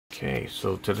Okay,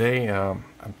 so today I'm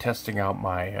testing out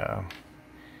my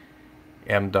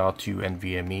M.2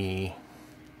 NVMe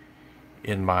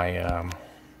in my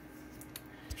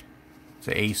it's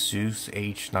a Asus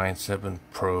H97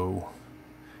 Pro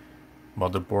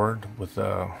motherboard with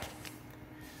a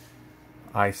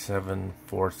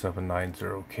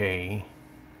i7-4790K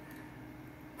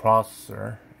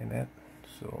processor in it.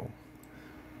 So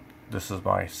this is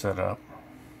my setup.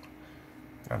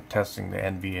 I'm testing the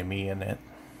NVMe in it.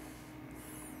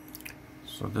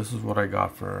 So this is what I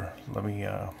got for, let me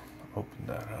open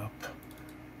that up.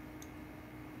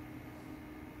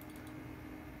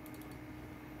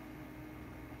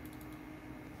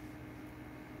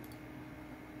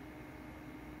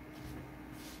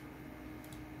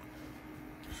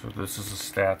 So this is the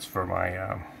stats for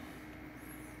my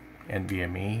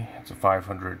NVMe. It's a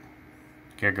 500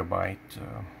 gigabyte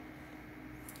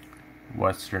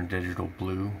Western Digital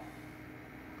Blue.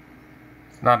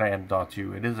 It's not an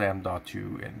M.2, it is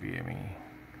M.2 NVMe.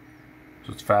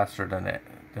 So it's faster than the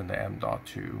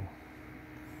M.2.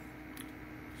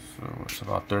 So it's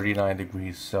about 39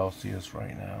 degrees Celsius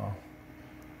right now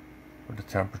for the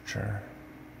temperature.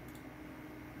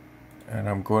 And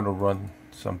I'm going to run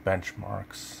some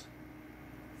benchmarks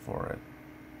for it.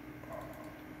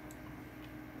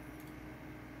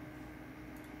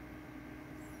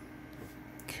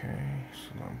 Okay, so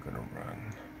I'm going to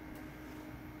run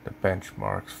the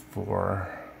benchmarks for,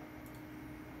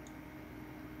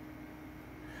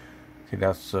 okay,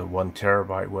 that's a 1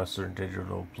 terabyte Western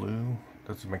Digital Blue.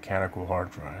 That's a mechanical hard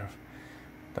drive.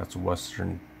 That's a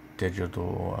Western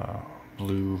Digital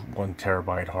Blue 1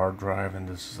 terabyte hard drive, and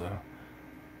this is a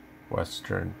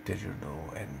Western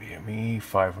Digital NVMe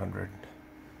 500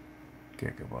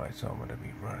 gigabytes. So I'm going to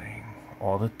be running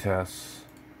all the tests,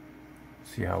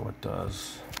 see how it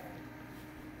does.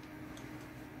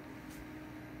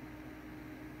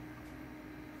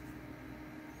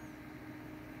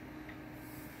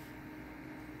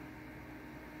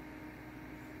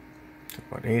 It's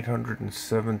about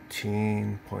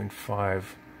 817.5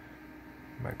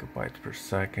 megabytes per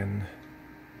second.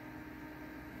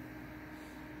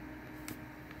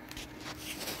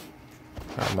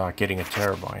 I'm not getting a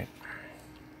terabyte,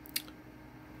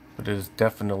 but it is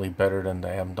definitely better than the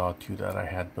M.2 that I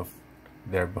had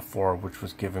there before, which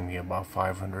was giving me about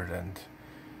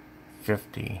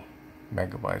 550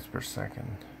 megabytes per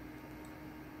second.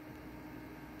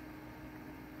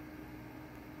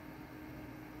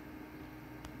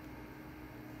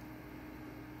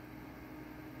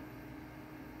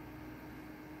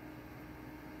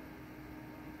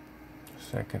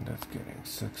 Second, that's getting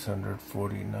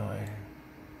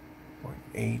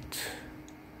 649.8.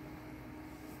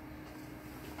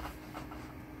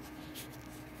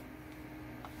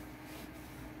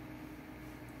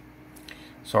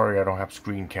 Sorry, I don't have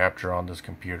screen capture on this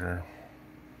computer.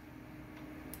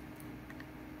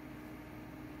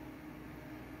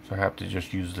 So I have to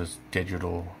just use this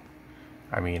digital,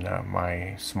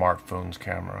 my smartphone's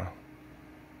camera.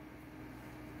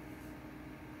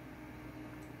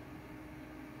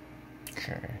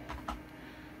 Okay.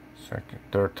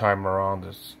 Third time around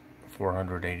is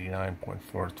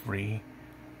 489.43,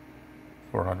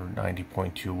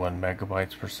 490.21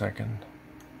 megabytes per second.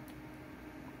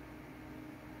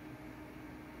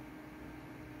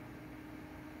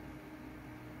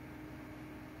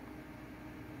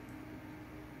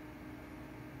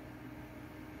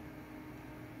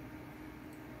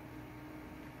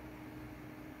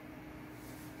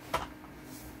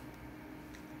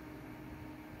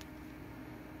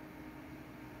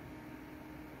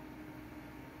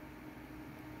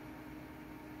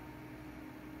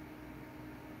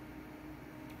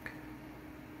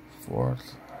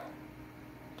 Fourth,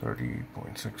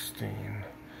 30.16.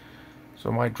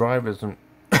 So my drive isn't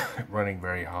running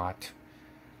very hot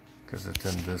because it's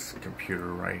in this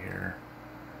computer right here.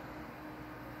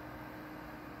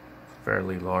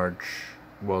 Fairly large.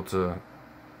 Well, it's a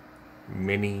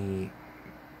mini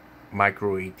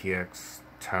micro ATX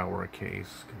tower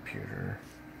case computer.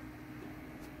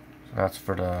 So that's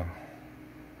for the,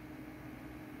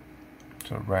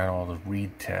 so it ran all the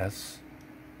read tests.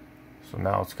 So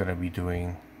now it's going to be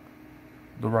doing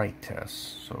the write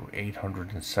test. So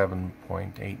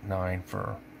 807.89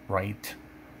 for write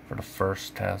for the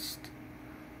first test.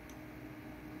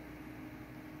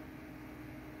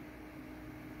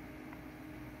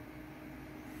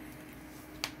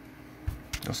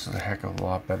 This is a heck of a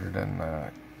lot better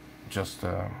than just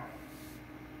a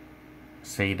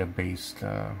SATA based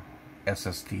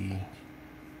SSD.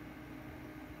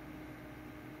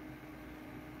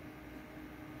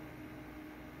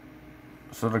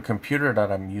 So the computer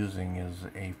that I'm using is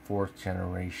a 4th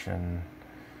generation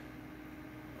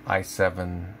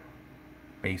i7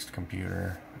 based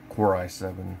computer, Core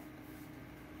i7.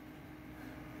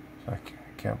 So I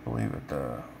can't believe it,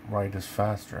 the write is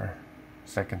faster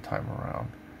second time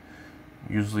around.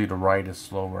 Usually the write is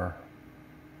slower.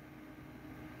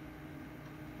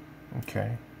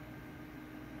 Okay.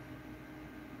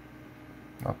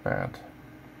 Not bad.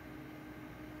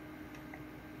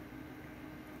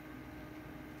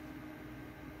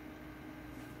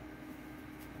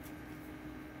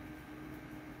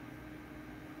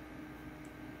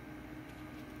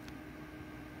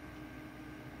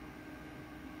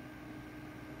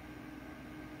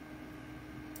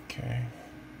 Okay.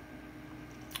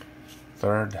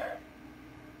 Third.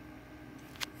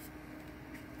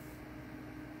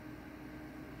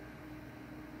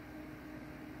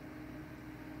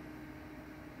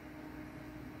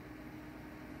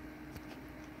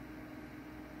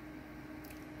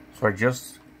 So I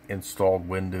just installed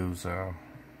Windows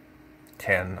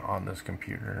 10 on this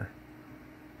computer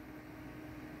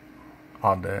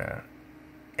on the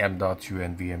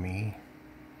M.2 NVMe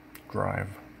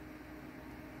drive.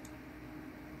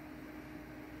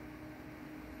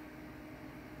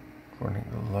 Running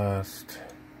the list.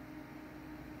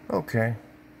 Okay.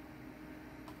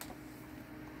 I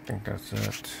think that's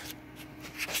it.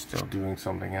 Still doing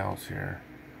something else here.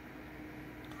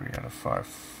 3 out of 5.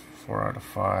 4 out of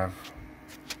 5.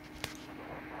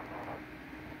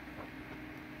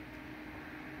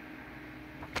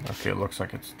 Okay, it looks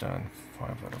like it's done.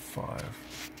 5 out of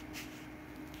 5.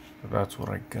 So that's what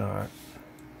I got.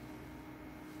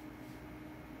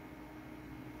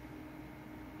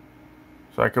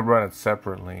 So I could run it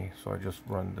separately. So I just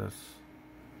run this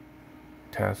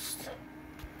test.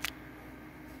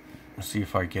 See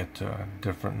if I get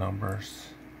different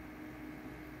numbers.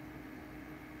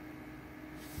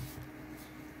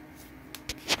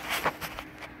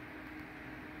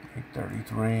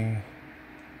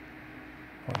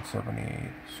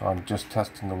 33.78. So I'm just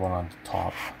testing the one on the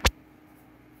top.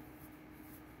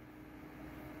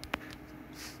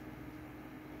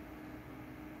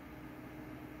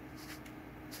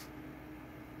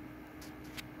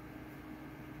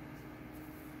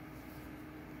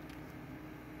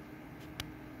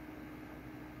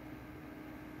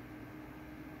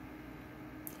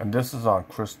 And this is on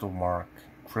Crystal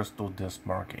Disk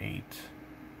Mark 8.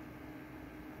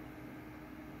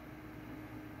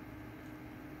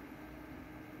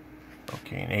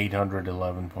 Okay, and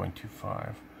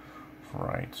 811.25.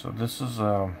 Right, so this is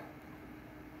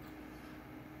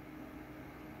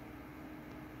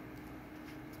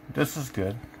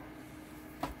good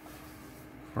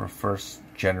for a first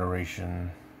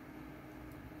generation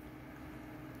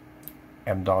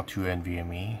M.2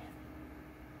 NVMe.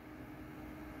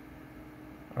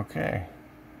 Okay,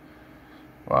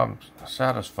 well, I'm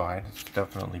satisfied. It's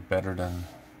definitely better than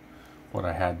what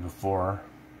I had before.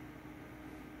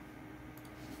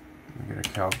 Let me get a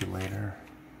calculator.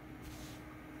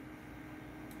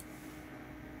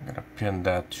 I'm gonna pin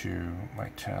that to my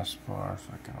taskbar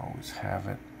so I can always have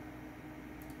it.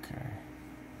 Okay,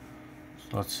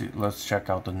 so let's see. Let's check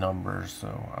out the numbers.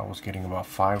 So I was getting about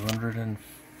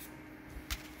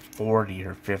 540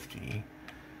 or 50.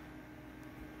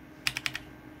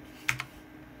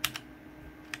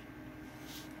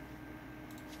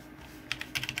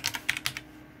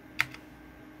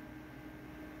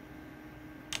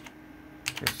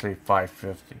 Let's say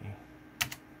 550.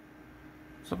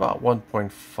 It's about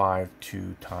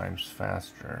 1.52 times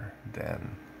faster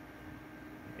than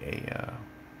a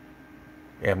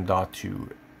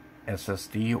M.2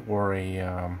 SSD or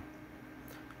a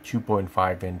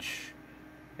 2.5 inch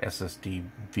SSD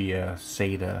via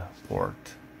SATA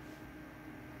port.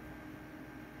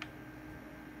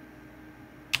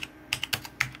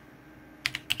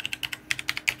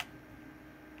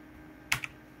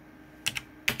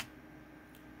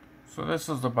 So this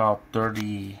is about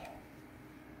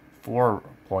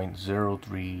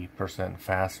 34.03%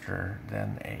 faster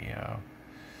than a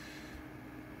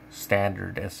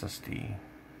standard SSD.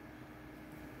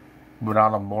 But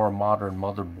on a more modern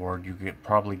motherboard, you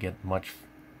probably get much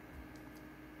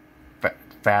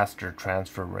faster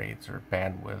transfer rates or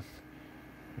bandwidth.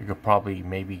 You could probably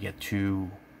maybe get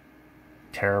 2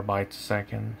 terabytes a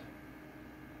second.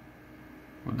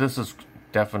 But this is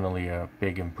definitely a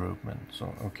big improvement.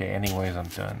 So okay, anyways, I'm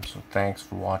done. So thanks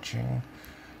for watching.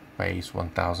 By Ace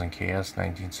 1000 KS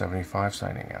 1975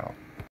 signing out.